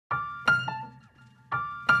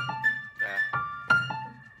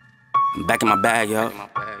I'm back in my bag, yo.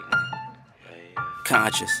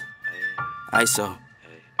 Conscious. ISO.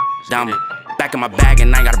 Diamond. Back in my bag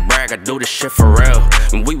and I ain't gotta brag, I do this shit for real.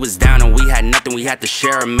 When we was down and we had nothing, we had to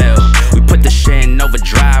share a meal. We put the shit in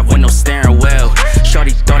overdrive with no steering wheel.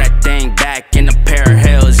 Shorty throw that thing back in a pair of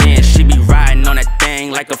heels. Yeah, and she be riding on that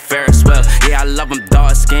thing like a Ferris wheel. Yeah, I love them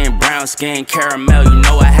dark skin, brown skin, caramel. You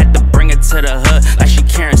know I had to bring it to the hood like she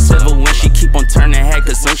Karen Civil when she keep on turning head.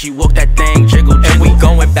 Cause when she walk that thing jiggle, jiggle. And we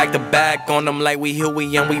going back to back on them like we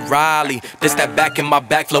Huey and we Riley. This that back in my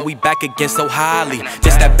back flow, we back again so highly.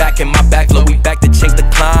 This that back in my back flow, we back to change the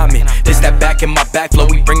climate. This that back in my back flow,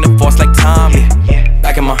 we bring the force like Tommy.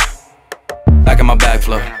 Back in my back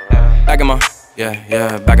flow. Back in my,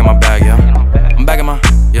 yeah, back in my bag, yeah. I'm back in my,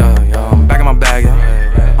 I'm back in my bag,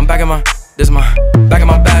 yeah. I'm back in my, this is my, back in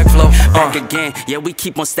my bag flow. Back again, yeah, we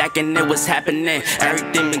keep on stacking it, what's happening?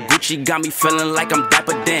 Everything in Gucci got me feeling like I'm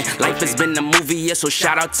dapper then. Life has been a movie, yeah, so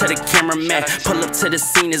shout out to the cameraman. Pull up to the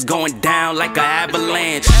scene, it's going down like an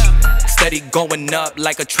avalanche. Steady going up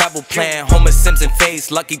like a travel plan. Homer Simpson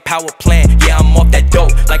face, lucky power plant. Yeah, I'm off that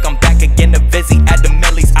dope, like I'm back again to Vizzy. At the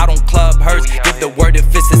Millies, out on Club Hearst. Give the word if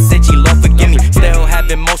it's a city, Lord forgive me. Still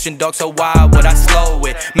having motion, dog, so why would I slow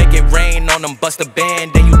it? Make it rain on them, bust a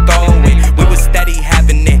band, then you throw it. We was steady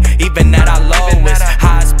having it, even at our lowest.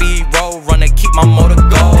 High speed road runner, keep my motor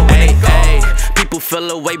going. Hey, hey, people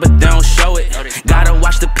feel away but they don't show it. Gotta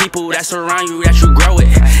watch the people that's around you, that you grow it.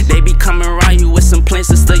 They be coming around you with some plans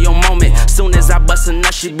to steal your moment. Soon as I bust a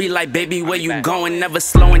nut, she be like, baby, where you going? Never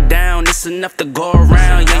slowing down, it's enough to go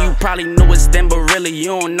around. Yeah, you probably knew it's then, but really you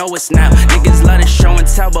don't know it's now. Niggas love to show and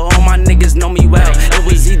tell, but all my niggas know me well. It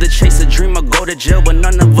was either chase a dream or go to jail, but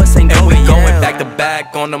none of us ain't going. And we going back to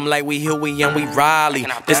back on them like we Huey and we Riley.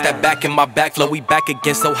 This that back in my back flow, we back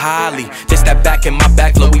again so highly. This that back in my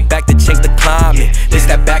back flow, we back to change the climate. This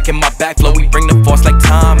that back in my back flow, we bring the force like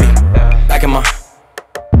Tommy. Back in my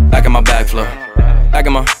back flow. Back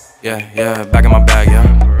in my, yeah, back in my bag,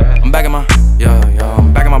 yeah. I'm back in my,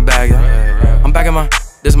 I'm back in my bag, yeah. I'm back in my,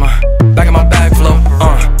 this is my, back in my bag flow,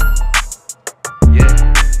 Yeah,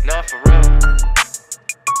 not for real.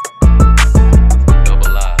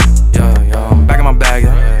 Double I. Yeah, I'm back in my bag,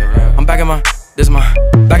 yeah. I'm back in my, this is my,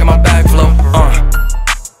 back in my bag flow,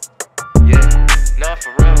 Yeah, not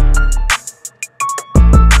for real.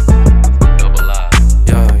 Double I.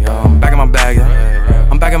 Yeah, I'm back in my bag, yeah.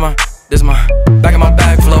 I'm back in my, this is my, back in my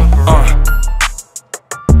bag flow,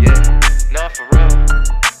 Yeah, not for real.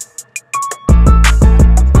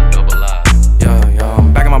 Double I. Yeah,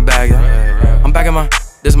 I'm back in my bag, yeah. I'm back in my,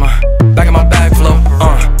 this is my, back in my bag flow,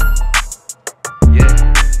 Yeah,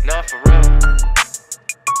 not for real.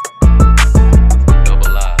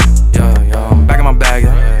 Double I. Yeah, I'm back in my bag,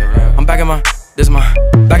 yeah. I'm back in my, this is my,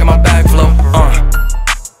 back in my bag flow,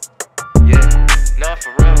 Yeah, not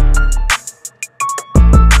for real.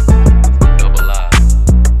 Double I.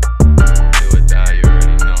 Do or die, you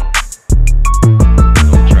already know.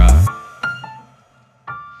 Don't try.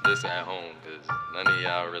 This at home, cause none of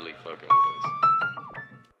y'all really fucking with us.